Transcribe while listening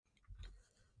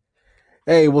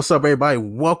Hey, what's up, everybody?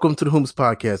 Welcome to the Whomst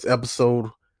Podcast,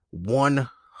 episode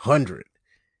 100.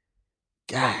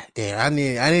 God damn,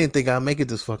 I didn't think I'd make it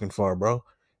this fucking far, bro.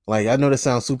 Like, I know that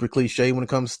sounds super cliche when it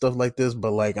comes to stuff like this,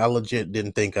 but like, I legit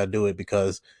didn't think I'd do it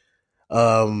because,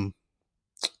 um,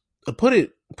 put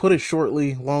it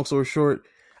shortly. Long story short,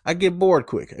 I get bored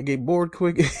quick.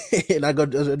 And I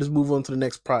just move on to the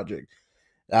next project.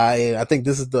 I think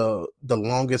this is the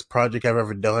longest project I've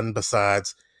ever done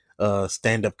besides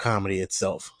stand up comedy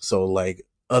itself. So like,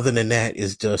 other than that,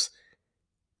 it's just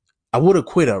I would have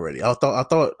quit already. I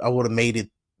thought I would have made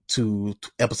it to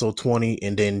episode 20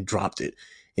 and then dropped it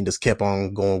and just kept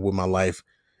on going with my life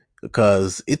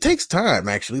because it takes time.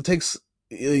 Actually, it takes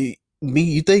me.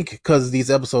 You think because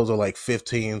these episodes are like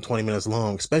 15, 20 minutes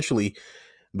long, especially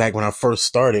back when I first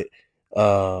started.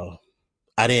 Uh,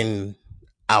 I didn't.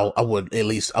 I would at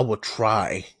least I would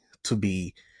try to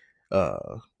be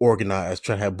organized,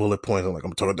 try to have bullet points. I'm like, I'm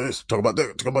gonna talk about this, talk about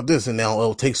that, talk about this, and now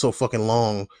it'll take so fucking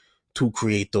long to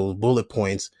create those bullet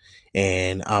points.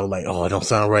 And I was like, oh, it don't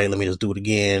sound right. Let me just do it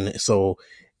again. So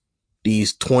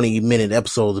these 20-minute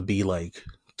episodes would be like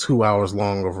 2 hours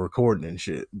long of recording and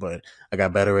shit. But I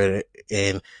got better at it,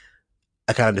 and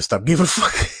I kind of just stopped giving a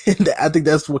fuck. And I think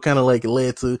that's what kind of like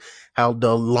led to how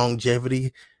the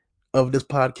longevity of this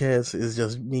podcast is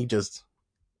just me just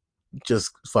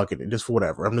fucking it, just for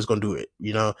whatever. I'm just gonna do it,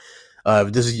 you know.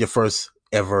 If this is your first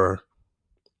ever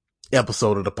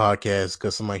episode of the podcast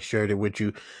because somebody shared it with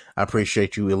you, I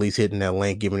appreciate you at least hitting that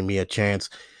link, giving me a chance.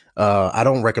 I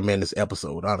don't recommend this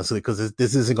episode honestly because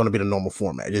this isn't going to be the normal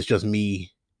format. It's just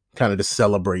me kind of just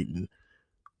celebrating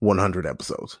 100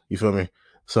 episodes. You feel me?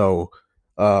 So,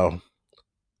 uh,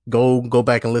 go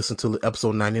back and listen to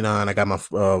episode 99. I got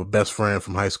my best friend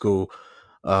from high school,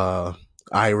 uh,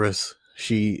 Iris.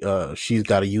 She's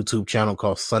got a YouTube channel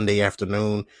called Sunday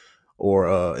Afternoon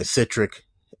or eccentric,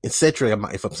 if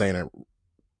I'm saying it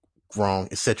wrong,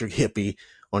 eccentric hippie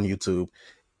on YouTube.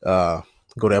 Uh,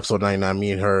 go to episode 99.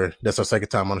 Me and her. That's our second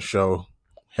time on the show.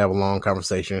 Have a long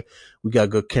conversation. We got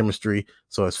good chemistry,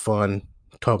 so it's fun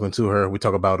talking to her. We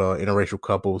talk about interracial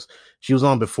couples. She was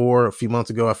on before a few months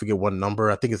ago. I forget what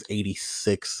number. I think it's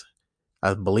 86.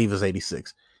 I believe it's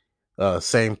 86.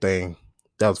 Same thing.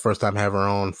 That was the first time having her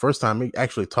on. First time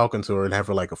actually talking to her and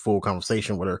having like a full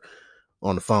conversation with her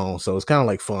on the phone. So it's kind of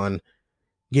like fun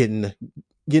getting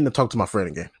getting to talk to my friend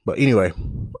again. But anyway,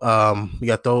 we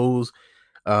got those.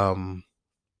 Um,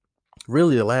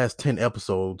 really the last 10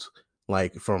 episodes,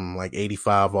 like from like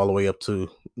 85 all the way up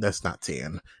to that's not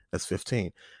 10, that's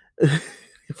 15.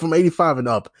 From 85 and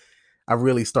up, I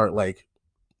really start like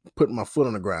putting my foot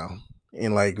on the ground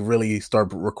and like really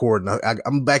start recording.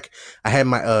 I'm back. I had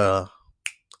my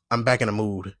I'm back in the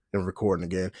mood and recording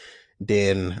again.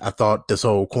 Then I thought this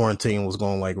whole quarantine was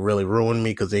going to like really ruin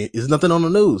me because there's nothing on the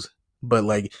news. But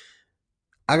like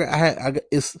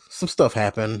it's some stuff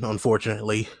happened,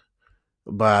 unfortunately.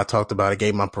 But I talked about it,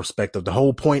 gave my perspective. The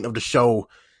whole point of the show,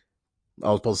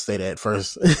 I was supposed to say that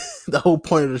first. The whole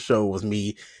point of the show was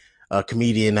me, a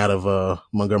comedian out of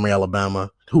Montgomery, Alabama,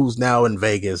 who's now in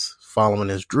Vegas following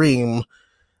his dream.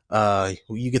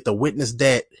 You get to witness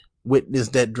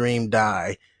that dream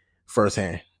die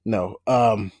firsthand. No,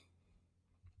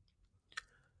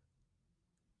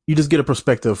 you just get a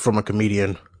perspective from a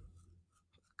comedian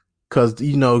because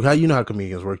you know how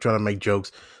comedians work, trying to make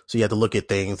jokes. So you have to look at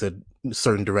things at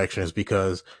certain directions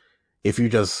because if you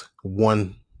just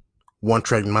one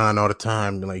track mind all the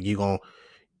time, like you gonna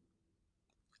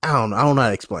I don't know how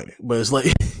to explain it, but it's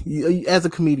like as a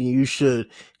comedian, you should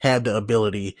have the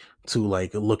ability to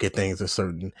like look at things at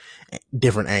certain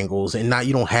different angles, and not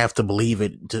you don't have to believe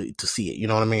it to see it. You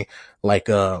know what I mean? Like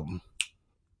I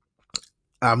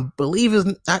believe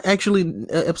is actually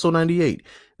episode 98.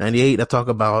 98, I talk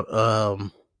about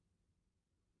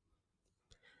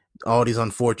all these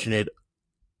unfortunate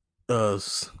uh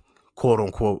quote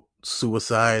unquote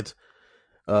suicides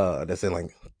that's in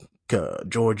like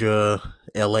Georgia,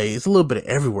 LA. It's a little bit of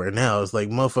everywhere now. It's like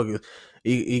motherfuckers.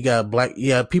 You got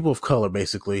people of color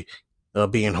basically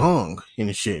being hung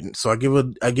and shit. So I give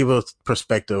a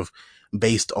perspective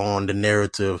based on the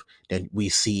narrative that we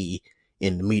see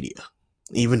in the media.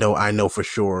 Even though I know for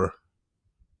sure,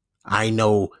 I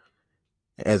know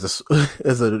as a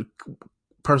as a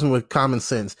person with common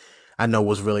sense, I know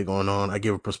what's really going on. I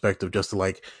give a perspective just to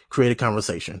like create a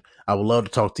conversation. I would love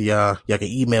to talk to y'all. Y'all can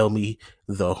email me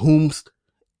the whomst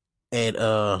at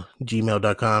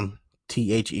gmail.com,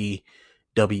 THEWHOMST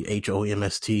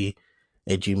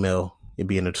at gmail. It'd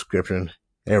be in the description,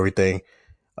 everything.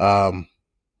 Um,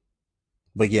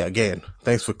 but yeah, again,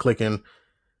 thanks for clicking.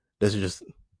 This is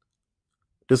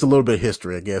just a little bit of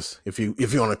history, I guess. If you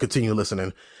want to continue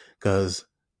listening, because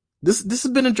this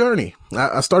has been a journey.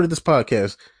 I started this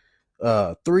podcast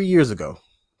 3 years ago.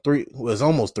 It was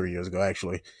almost 3 years ago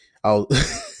actually. I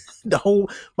was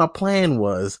my plan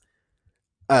was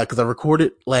because I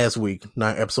recorded last week,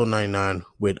 episode 99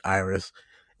 with Iris,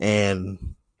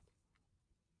 and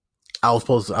I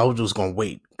was just gonna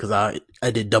wait because I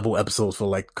did double episodes for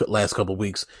like last couple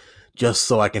weeks, just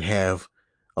so I can have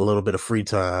a little bit of free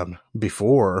time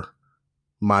before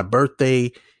my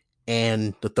birthday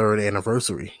and the third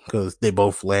anniversary, because they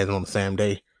both landed on the same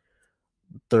day,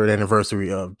 third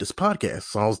anniversary of this podcast.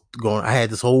 So I had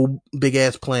this whole big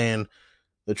ass plan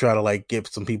to try to like get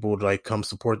some people to like come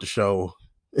support the show.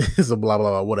 So blah,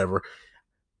 blah, blah, whatever.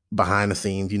 Behind the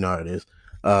scenes, you know how it is.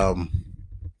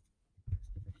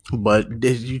 But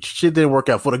shit didn't work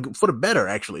out for the better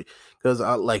actually, because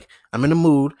I'm in the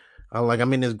mood.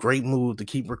 I'm in this great mood to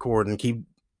keep recording, keep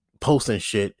posting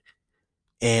shit,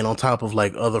 and on top of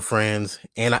like other friends,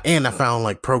 and I found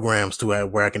like programs to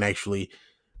where I can actually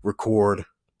record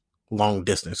long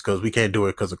distance, because we can't do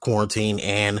it because of quarantine,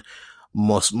 and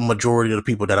majority of the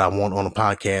people that I want on a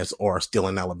podcast are still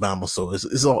in Alabama, so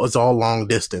it's all long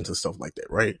distance and stuff like that,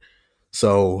 right?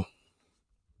 So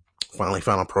finally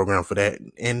found a program for that,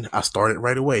 and I started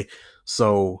right away.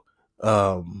 So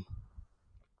um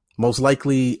most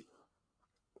likely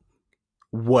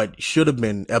what should have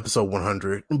been episode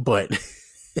 100, but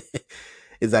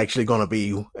is actually going to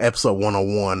be episode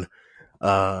 101,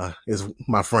 is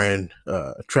my friend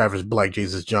Travis Black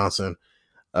Jesus Johnson.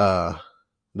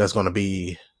 That's going to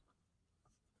be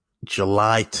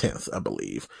July 10th, I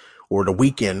believe, or the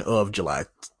weekend of July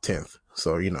 10th.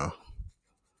 So,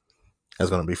 that's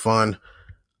going to be fun.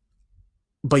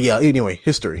 But yeah, anyway,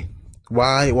 history.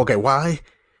 Why? Okay, why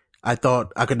I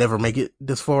thought I could never make it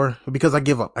this far? Because I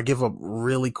give up. I give up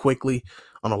really quickly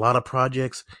on a lot of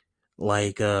projects.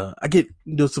 Like, I get,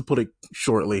 just to put it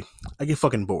shortly, I get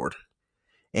fucking bored.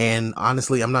 And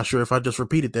honestly, I'm not sure if I just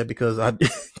repeated that because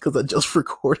because I just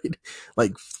recorded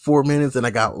like 4 minutes and I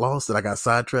got lost and I got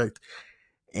sidetracked.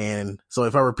 And so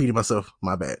if I repeated myself,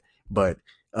 my bad. But,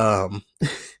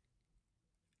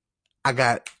 I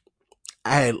got,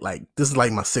 I had like, this is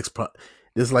like my sixth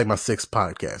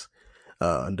podcast,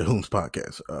 the Whomst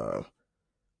podcast.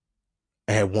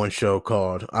 I had one show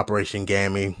called Operation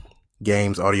Gammy,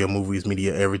 games, audio, movies,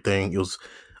 media, everything. It was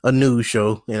a news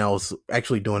show, and I was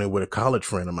actually doing it with a college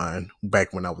friend of mine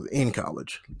back when I was in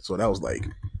college. So that was like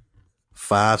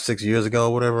 5, 6 years ago,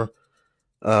 or whatever.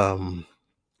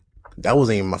 That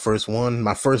wasn't even my first one.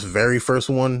 My very first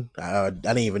one, I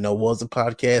didn't even know was a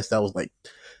podcast. That was like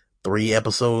 3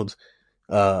 episodes.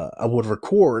 I would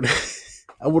record,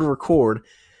 I would record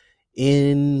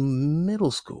in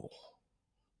middle school.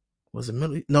 Was it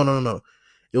middle? No, no, no, no.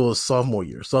 It was sophomore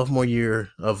year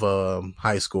of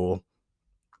high school,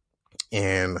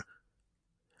 and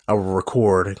I would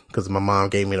record because my mom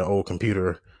gave me the old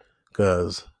computer.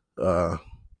 Because uh,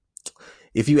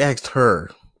 if you asked her,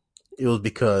 it was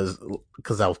because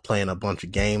I was playing a bunch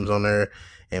of games on there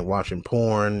and watching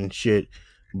porn and shit.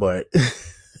 But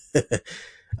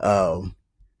um,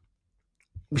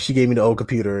 she gave me the old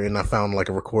computer, and I found like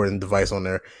a recording device on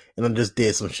there, and I just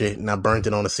did some shit, and I burnt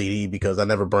it on a CD because I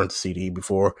never burnt a CD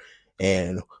before.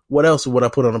 And what else would I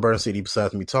put on a burnt CD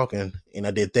besides me talking? And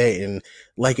I did that, and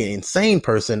like an insane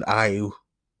person, I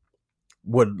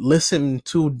would listen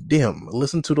to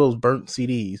those burnt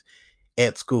CDs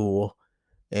at school,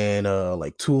 and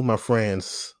like two of my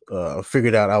friends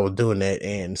figured out I was doing that,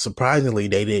 and surprisingly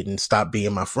they didn't stop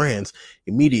being my friends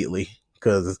immediately,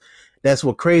 because that's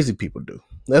what crazy people do.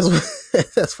 That's what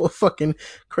that's what fucking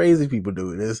crazy people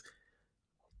do. It is,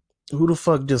 who the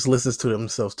fuck just listens to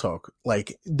themselves talk?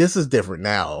 Like, this is different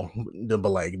now, but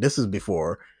like, this is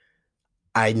before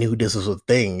I knew this was a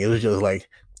thing. It was just like,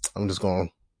 I'm just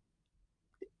going,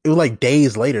 it was like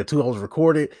days later too. I was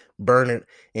recorded, burn it,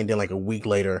 and then like a week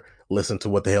later, listen to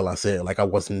what the hell I said. Like I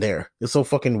wasn't there. It's so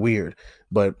fucking weird.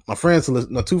 But my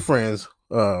two friends,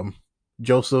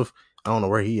 Joseph, I don't know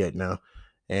where he at now,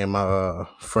 and my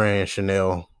friend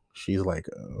Chanel, she's like,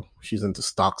 she's into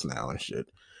stocks now and shit.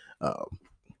 Um,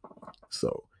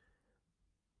 so,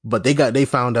 but they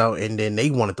found out, and then they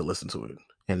wanted to listen to it,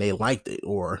 and they liked it,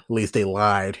 or at least they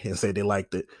lied and said they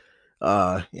liked it.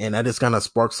 And that just kind of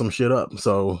sparked some shit up.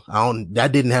 So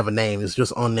that didn't have a name. It's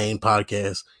just unnamed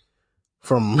podcast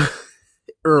from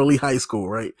early high school,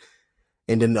 right?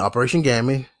 And then the Operation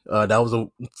Gammy, that was the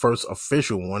first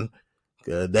official one.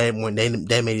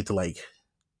 That made it to like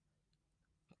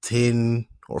 10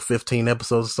 or 15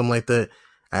 episodes or something like that.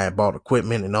 I had bought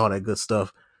equipment and all that good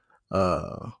stuff.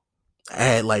 I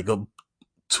had like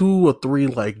 2 or 3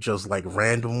 like just like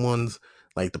random ones,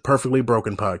 like the Perfectly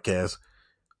Broken podcast,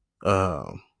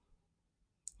 Um,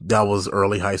 that was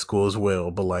early high school as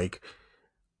well, but like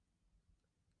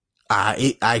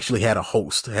I actually had a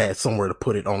host, had somewhere to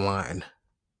put it online.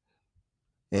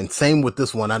 And same with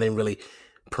this one, I didn't really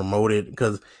promote it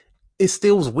because it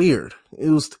still was weird. I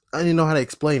didn't know how to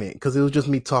explain it because it was just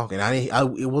me talking.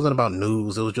 It wasn't about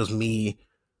news. It was just me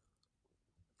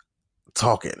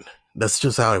talking. That's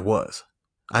just how it was.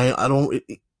 I don't,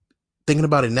 thinking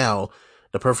about it now,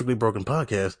 the Perfectly Broken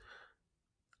podcast,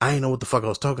 I didn't know what the fuck I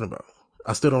was talking about.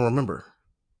 I still don't remember.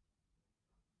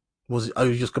 I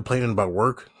was just complaining about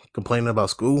work, complaining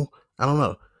about school? I don't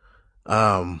know.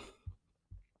 Um,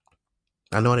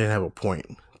 I know I didn't have a point.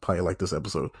 Probably like this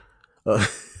episode.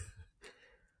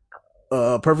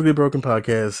 Uh, Perfectly Broken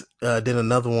podcast. Then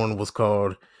another one was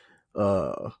called,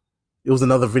 uh, it was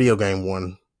another video game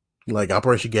one. Like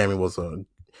Operation Gaming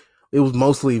it was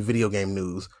mostly video game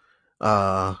news.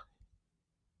 Uh,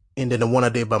 and then the one I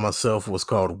did by myself was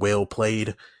called Well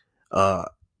Played. Uh,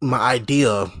 my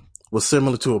idea was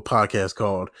similar to a podcast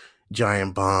called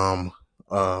Giant Bomb,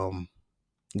 um,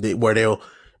 where they'll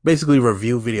basically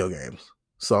review video games.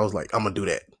 So I was like, I'm gonna do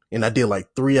that, and I did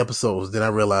like 3 episodes. Then I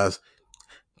realized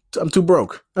I'm too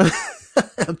broke.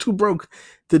 I'm too broke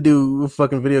to do a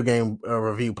fucking video game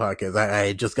review podcast.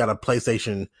 I just got a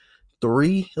PlayStation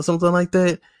 3 or something like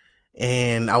that,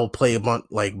 and I will play bunch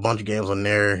of games on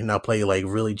there, and I'll play like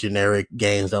really generic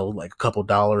games that was like a couple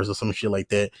dollars or some shit like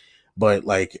that. But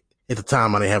like at the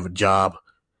time, I didn't have a job.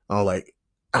 I was like,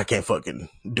 I can't fucking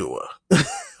do a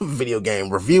video game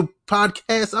review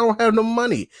podcast. I don't have no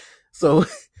money, so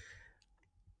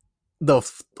the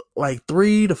like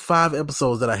 3 to 5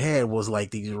 episodes that I had was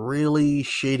like these really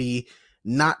shitty,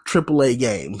 not AAA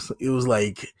games. It was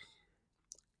like,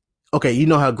 okay, you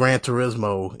know how Gran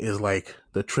Turismo is like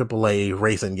the AAA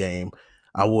racing game.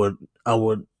 I would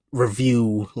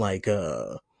review like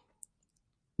the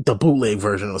bootleg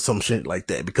version or some shit like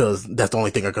that because that's the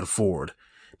only thing I could afford.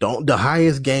 The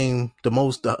highest game, the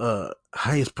most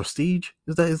highest prestige,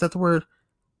 is that the word?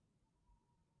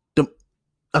 The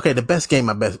Okay, the best game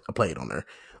I played on there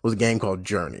was a game called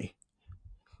Journey.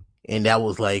 And that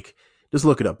was like, just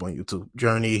look it up on YouTube.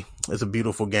 Journey is a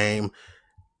beautiful game.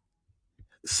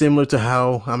 Similar to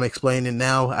how I'm explaining it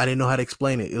now, I didn't know how to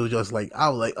explain it. It was just like, I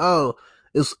was like, oh,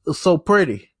 it's so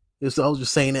pretty. I was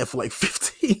just saying that for like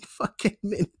 15 fucking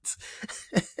minutes.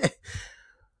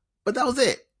 But that was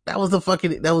it. That was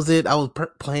it. I was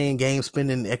playing games,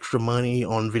 spending extra money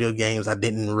on video games I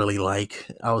didn't really like.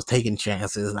 I was taking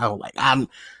chances. I was like, I'm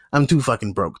too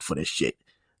fucking broke for this shit.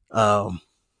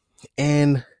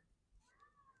 And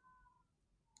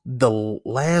the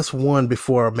last one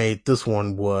before I made this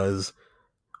one was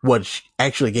what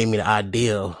actually gave me the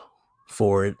idea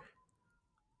for it.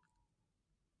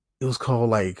 It was called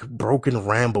like Broken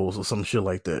Rambles or some shit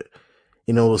like that.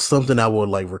 You know, it was something I would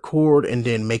like record and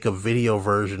then make a video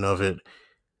version of it,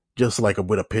 just like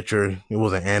with a picture. It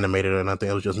wasn't animated or nothing.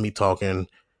 It was just me talking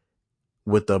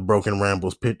with the Broken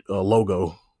Rambles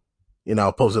logo. You know,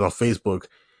 I'll post it on Facebook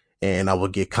and I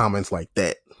would get comments like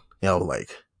that. And I was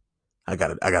like, I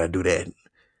gotta do that.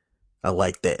 I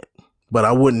like that. But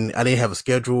I didn't have a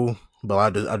schedule,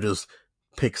 but I just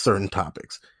pick certain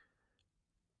topics.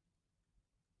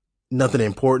 Nothing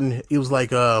important. It was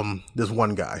like, this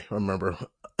one guy, I remember.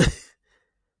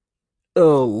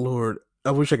 Oh Lord.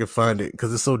 I wish I could find it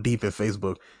because it's so deep in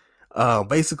Facebook.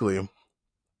 Basically,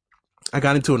 I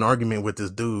got into an argument with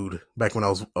this dude back when I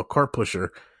was a cart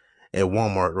pusher at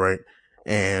Walmart, right?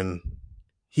 And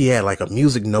he had like a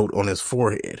music note on his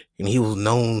forehead, and he was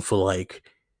known for like,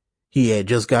 he had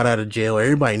just got out of jail.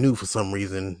 Everybody knew for some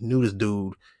reason, knew this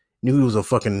dude, knew he was a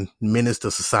fucking menace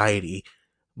to society.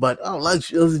 But oh, let's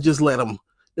just let him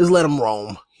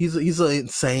roam. He's an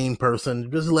insane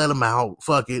person. Just let him out.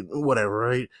 Fuck it, whatever,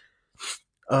 right?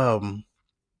 Um,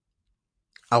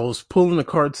 I was pulling the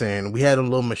carts in. We had a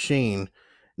little machine.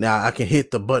 Now I can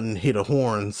hit the button, hit a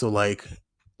horn. So like,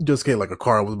 just get like a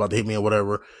car was about to hit me or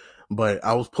whatever. But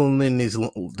I was pulling in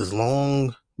this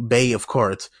long bay of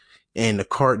carts, and the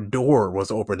cart door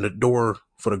was open. The door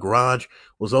for the garage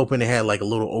was open. It had like a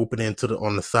little opening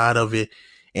on the side of it,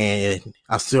 and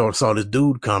I still saw this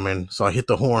dude coming. So I hit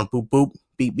the horn. Boop boop.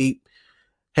 Beep beep.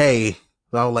 Hey,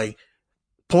 so I was like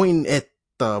pointing at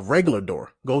the regular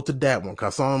door. Go to that one.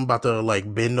 Cause I saw him about to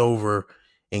like bend over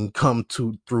and come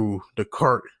through the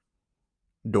cart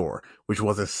door, which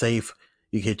wasn't safe.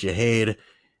 You hit your head.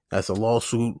 That's a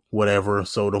lawsuit, whatever.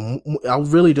 So I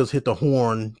really just hit the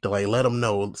horn to like let them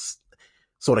know,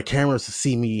 so the cameras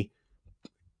see me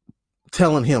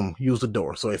telling him use the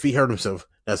door. So if he hurt himself,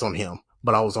 that's on him.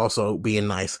 But I was also being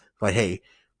nice, like, hey,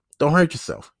 don't hurt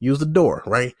yourself. Use the door,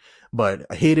 right? but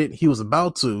I hit it. He was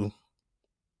about to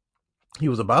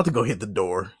go hit the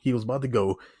door. He was about to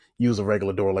go use a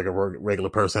regular door like a regular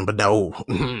person, but no,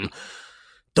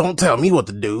 don't tell me what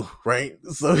to do, right?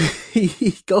 So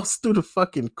he goes through the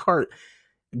fucking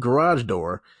garage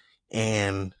door,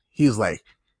 and he was like,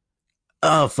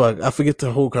 oh fuck, I forget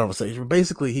the whole conversation.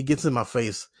 Basically, he gets in my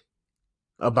face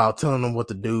about telling him what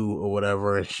to do or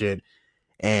whatever and shit.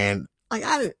 And like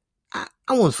I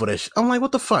wasn't for that shit. I'm like,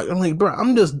 what the fuck? I'm like, bro,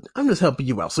 I'm just helping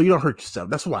you out so you don't hurt yourself.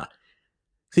 That's why.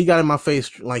 So he got in my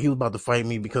face like he was about to fight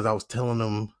me because I was telling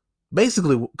him,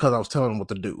 basically because I was telling him what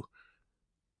to do.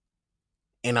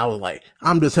 And I was like,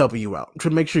 I'm just helping you out to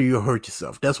make sure you hurt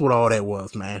yourself. That's what all that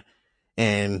was, man.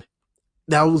 And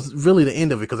that was really the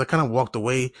end of it because I kind of walked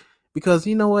away because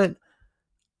you know what?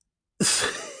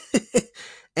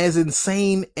 As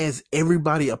insane as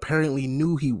everybody apparently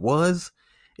knew he was,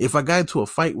 if I got into a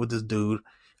fight with this dude,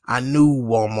 I knew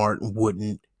Walmart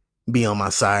wouldn't be on my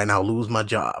side and I'll lose my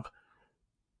job.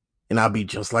 And I'll be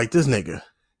just like this nigga.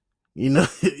 You know,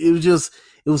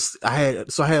 I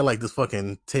had like this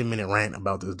fucking 10-minute rant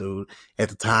about this dude at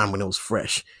the time when it was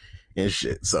fresh and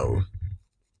shit. So,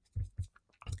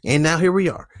 and now here we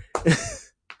are. I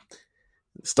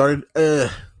started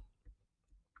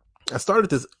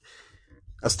this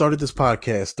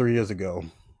podcast 3 years ago.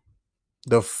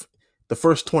 The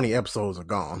first 20 episodes are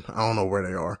gone. I don't know where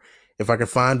they are. If I can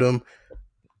find them,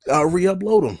 I'll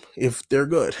re-upload them if they're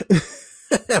good.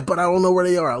 But I don't know where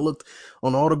they are. I looked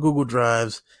on all the Google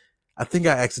Drives. I think I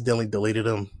accidentally deleted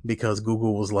them because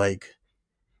Google was like,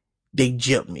 they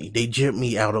gypped me. They gypped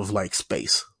me out of like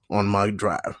space on my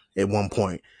drive at one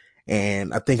point.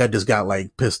 And I think I just got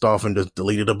like pissed off and just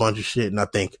deleted a bunch of shit. And I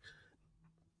think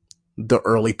the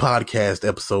early podcast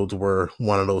episodes were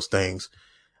one of those things.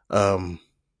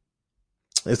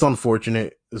 It's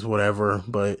unfortunate, it's whatever,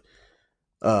 but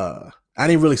I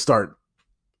didn't really start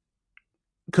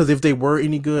because if they were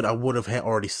any good, I would have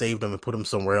already saved them and put them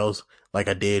somewhere else, like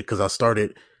I did. Because I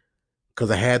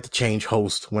had to change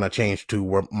host when I changed to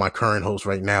where my current host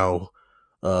right now,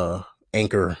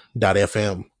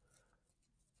 Anchor.fm.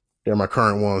 They're my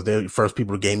current ones. They're the first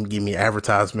people to give me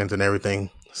advertisements and everything.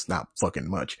 It's not fucking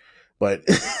much, but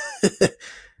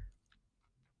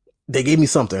they gave me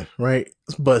something, right?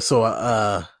 But so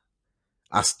I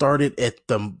started at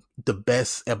the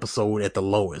best episode at the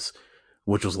lowest,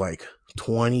 which was like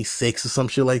 26 or some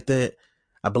shit like that.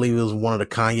 I believe it was one of the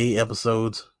Kanye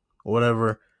episodes or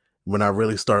whatever. When I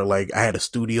really started, like, I had a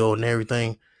studio and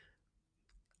everything.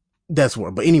 That's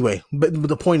what. But anyway, but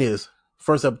the point is,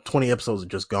 first 20 episodes are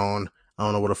just gone. I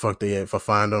don't know where the fuck they at. If I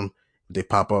find them, if they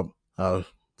pop up, I'll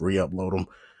re-upload them.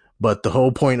 But the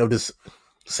whole point of this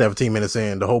 17 minutes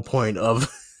in, the whole point of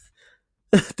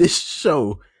this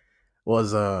show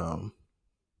was,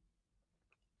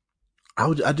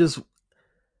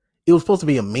 it was supposed to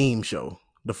be a meme show.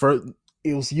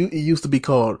 It used to be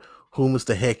called Whomst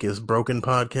the Heck is Broken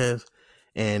podcast,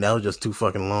 and that was just too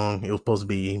fucking long. It was supposed to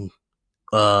be,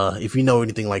 if you know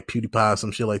anything like PewDiePie,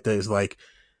 some shit like that, it's like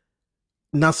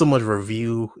not so much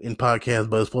review in podcast,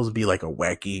 but it's supposed to be like a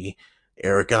wacky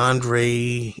Eric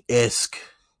Andre-esque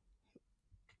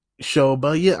show.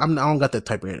 But yeah, I don't got that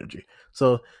type of energy.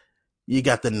 So you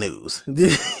got the news.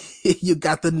 You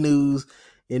got the news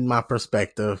in my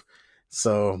perspective.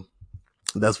 So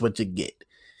that's what you get.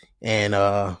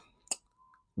 And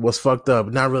what's fucked up,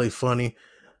 not really funny,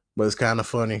 but it's kind of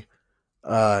funny.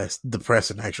 It's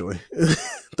depressing actually.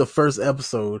 The first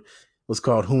episode was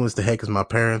called Who is the Heck is My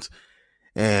Parents?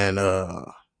 And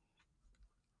the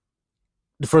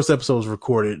first episode was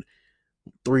recorded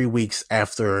 3 weeks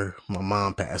after my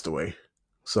mom passed away.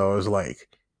 So it was like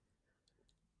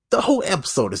the whole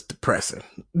episode is depressing.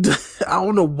 I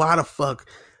don't know why the fuck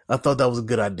I thought that was a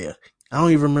good idea. I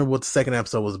don't even remember what the second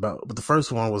episode was about, but the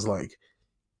first one was like,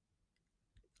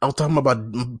 I was talking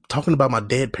about my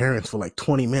dead parents for like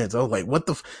 20 minutes. I was like, what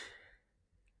the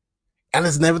I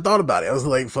just never thought about it. I was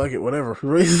like, fuck it, whatever.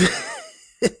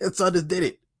 So I just did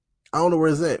it. I don't know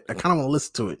where it's at. I kind of want to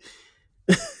listen to it.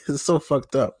 It's so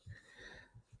fucked up.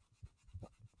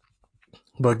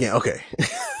 But again, okay.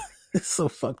 It's so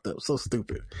fucked up, so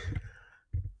stupid.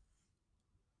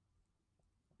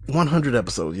 100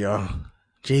 episodes, y'all.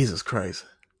 Jesus Christ.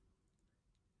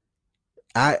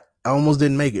 I almost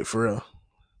didn't make it for real.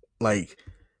 Like,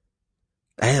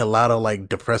 I had a lot of like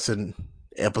depressing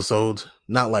episodes.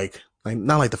 Not like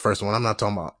the first one. I'm not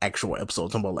talking about actual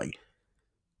episodes. I'm talking about like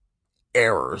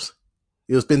errors.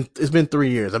 It's been 3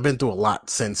 years. I've been through a lot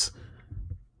since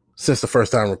the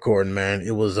first time recording, man.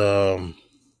 It was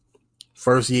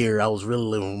first year I was really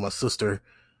living with my sister.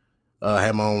 I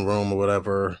had my own room or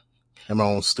whatever. had my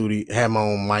own studio, had my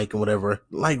own mic and whatever,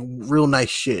 like real nice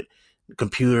shit.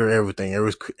 Computer, everything.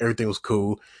 Everything was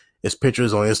cool. There's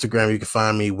pictures on Instagram. You can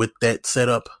find me with that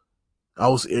setup.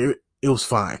 It was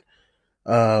fine.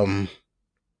 Um,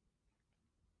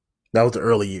 that was the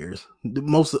early years.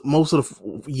 Most of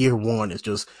the year one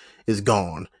is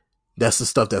gone. That's the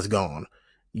stuff that's gone.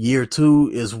 Year two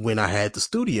is when I had the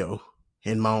studio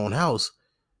in my own house.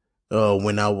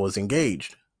 When I was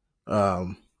engaged.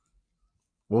 Um,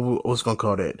 what's gonna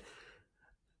call that?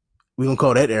 We gonna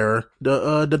call that era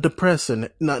the depression,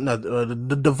 not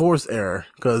the divorce era,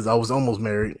 because I was almost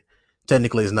married.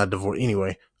 Technically, it's not divorce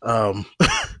anyway. But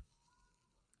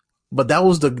that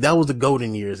was the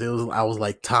golden years. It was I was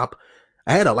like top.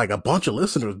 I had like a bunch of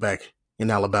listeners back in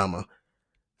Alabama.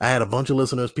 I had a bunch of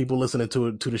listeners, people listening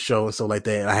to the show and stuff like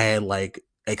that. I had like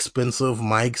expensive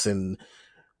mics and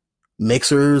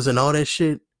mixers and all that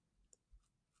shit.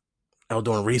 I was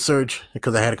doing research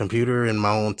because I had a computer and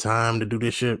my own time to do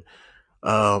this shit.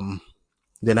 Um,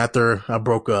 then after I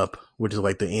broke up, which is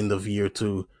like the end of year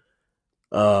two,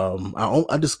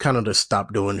 I just kind of just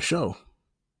stopped doing the show.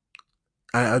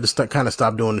 I just kind of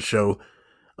stopped doing the show.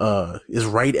 Is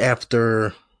right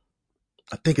after,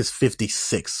 I think it's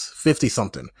 56, 50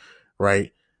 something,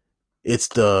 right? It's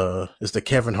the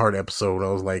Kevin Hart episode.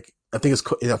 I was like, I think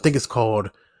it's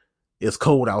called It's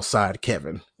Cold Outside,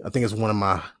 Kevin. I think it's one of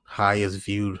my highest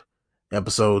viewed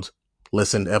episodes,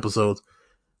 listened episodes.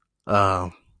 Uh,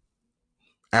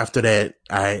 After that,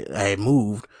 I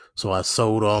moved, so I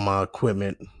sold all my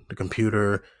equipment, the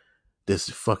computer, this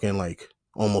fucking like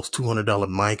almost $200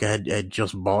 mic had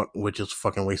just bought, which is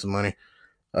fucking waste of money.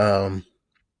 Um,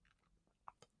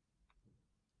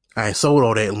 I sold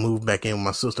all that and moved back in with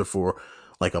my sister for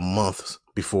like a month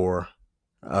before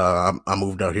I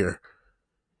moved out here.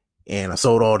 And I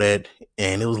sold all that,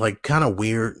 and it was like kind of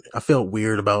weird. I felt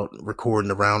weird about recording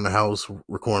around the house,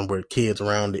 recording with kids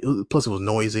around. Plus, it was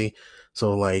noisy.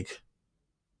 So like,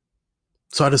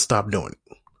 so I just stopped doing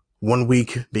it. 1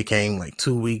 week became like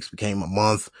 2 weeks, became a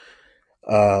month.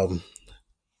 Um,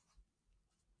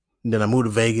 then I moved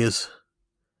to Vegas,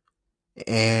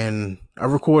 and I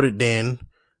recorded then,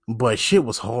 but shit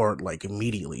was hard like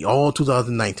immediately. All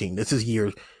 2019. This is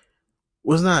year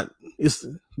was not. It's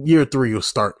year three will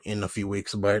start in a few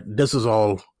weeks, but this is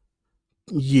all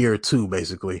year two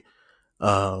basically.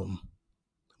 Um,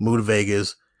 Moved to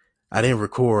Vegas. I didn't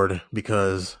record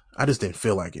because I just didn't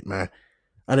feel like it, man.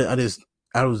 I just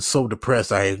I was so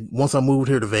depressed. Once I moved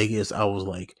here to Vegas, I was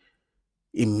like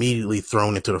immediately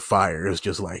thrown into the fire. It was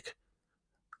just like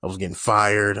I was getting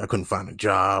fired. I couldn't find a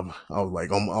job. I was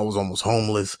like I was almost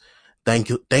homeless.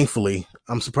 Thankfully,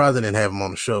 I'm surprised I didn't have him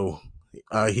on the show.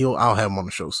 I'll have him on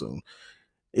the show soon.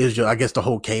 It was just, I guess, the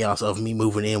whole chaos of me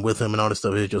moving in with him and all this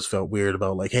stuff. It just felt weird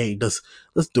about like, hey, let's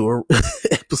do a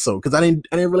episode, because I didn't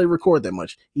really record that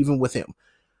much even with him.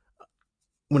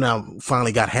 When I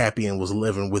finally got happy and was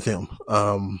living with him,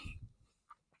 I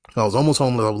was almost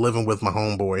homeless. I was living with my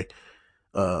homeboy,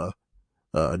 uh,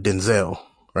 Denzel.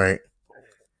 Right,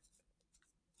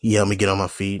 he helped me get on my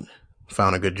feet.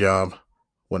 Found a good job.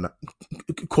 When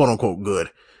quote unquote good,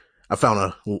 I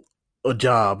found a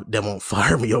job that won't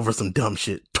fire me over some dumb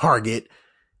shit. Target.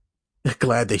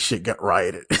 Glad they shit got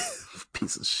rioted.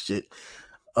 Piece of shit.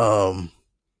 Um,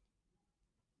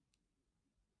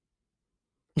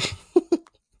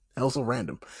 also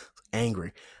random.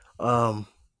 Angry. Um,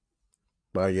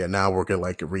 but yeah, now I work at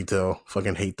like a retail.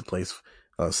 Fucking hate the place.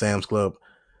 Sam's Club.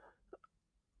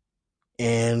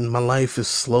 And my life is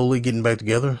slowly getting back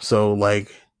together. So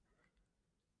like,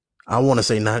 I want to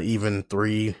say not even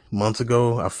 3 months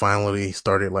ago, I finally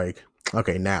started like,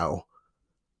 okay, now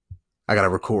I gotta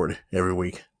record every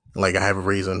week. Like I have a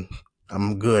reason.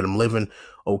 I'm good. I'm living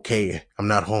okay. I'm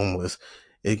not homeless.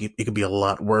 It could be a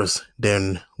lot worse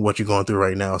than what you're going through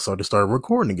right now. So I just started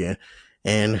recording again.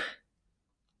 And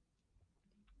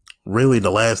really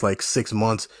the last like 6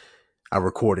 months, I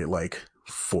recorded like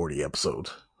 40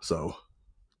 episodes. So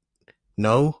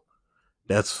no,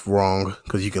 that's wrong,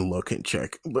 because you can look and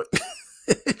check. But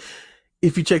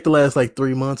if you check the last like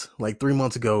 3 months, like 3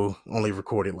 months ago, only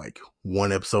recorded like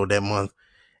one episode that month.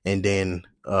 And then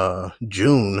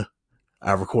June,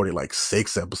 I recorded like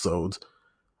 6 episodes.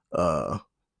 What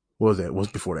was that?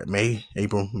 What's before that? May,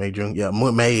 April, May, June. Yeah,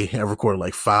 May, I recorded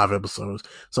like 5 episodes.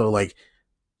 So like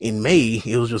in May,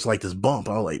 it was just like this bump.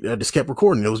 I just kept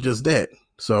recording. It was just that.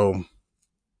 So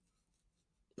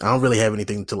I don't really have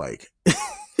anything to like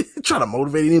try to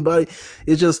motivate anybody.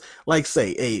 It's just like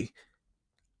say, hey,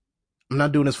 I'm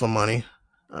not doing this for money.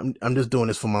 I'm just doing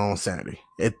this for my own sanity.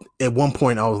 At one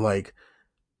point, I was like,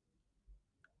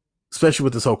 especially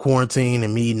with this whole quarantine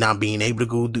and me not being able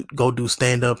to go do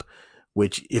stand up,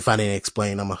 which if I didn't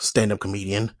explain, I'm a stand-up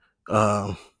comedian.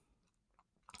 So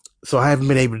I haven't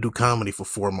been able to do comedy for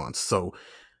 4 months. So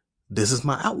this is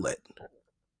my outlet.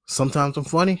 Sometimes I'm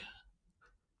funny.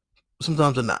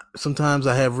 Sometimes I'm not. Sometimes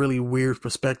I have really weird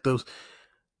perspectives.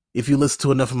 If you listen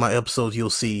to enough of my episodes, you'll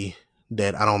see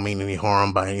that I don't mean any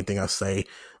harm by anything I say.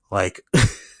 Like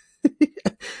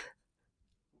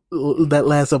that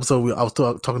last episode, I was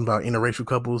talking about interracial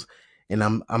couples, and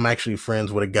I'm actually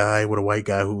friends with a white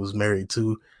guy who was married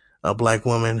to a black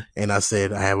woman, and I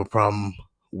said I have a problem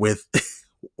with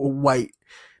white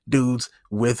dudes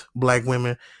with black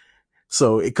women.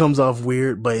 So it comes off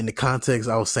weird, but in the context,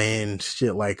 I was saying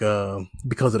shit like,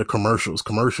 because of the commercials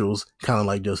kind of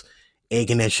like just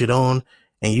egging that shit on.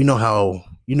 And you'd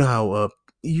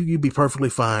be perfectly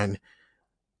fine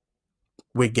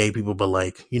with gay people, but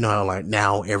like, you know how like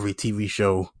now every TV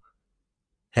show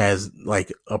has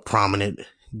like a prominent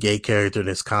gay character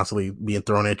that's constantly being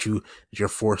thrown at you that you're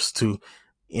forced to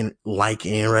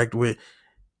interact with.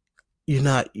 You're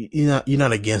not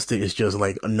against it. It's just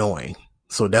like annoying.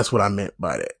 So that's what I meant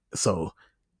by that. So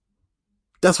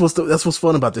that's what's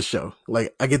fun about this show.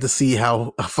 Like I get to see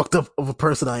how fucked up of a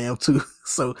person I am too.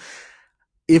 So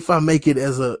if I make it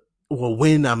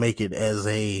when I make it as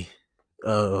a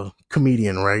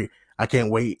comedian, right? I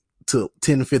can't wait till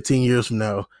 10, 15 years from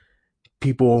now.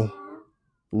 People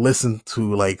listen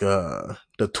to like the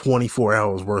 24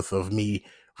 hours worth of me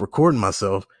recording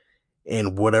myself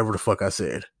and whatever the fuck I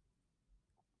said.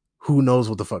 Who knows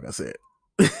what the fuck I said?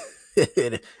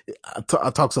 I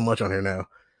talk so much on here now,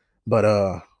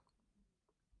 but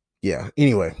yeah.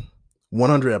 Anyway,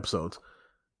 100 episodes.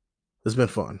 It's been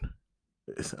fun.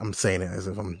 I'm saying it as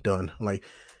if I'm done. Like,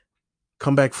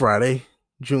 come back Friday,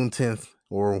 June 10th,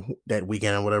 or that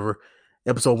weekend or whatever.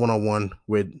 Episode 101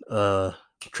 with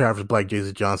Travis Black,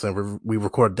 Jesus Johnson. We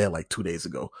recorded that like 2 days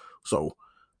ago. So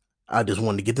I just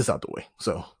wanted to get this out the way.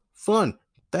 So fun.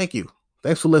 Thank you.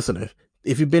 Thanks for listening.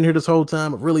 If you've been here this whole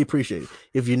time, I really appreciate it.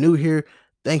 If you're new here,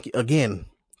 thank you again.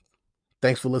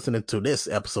 Thanks for listening to this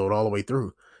episode all the way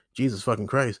through. Jesus fucking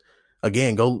Christ.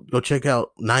 Again, go check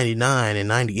out 99 and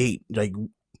 98. Like,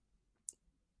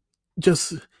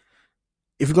 just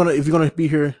if you're gonna be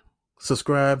here,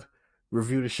 subscribe,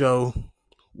 review the show,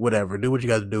 whatever. Do what you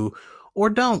got to do,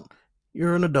 or don't.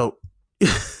 You're an adult.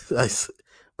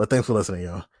 But thanks for listening,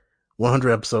 y'all.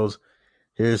 100 episodes.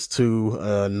 Here's to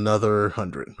another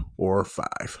 100 or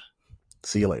 5.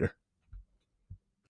 See you later.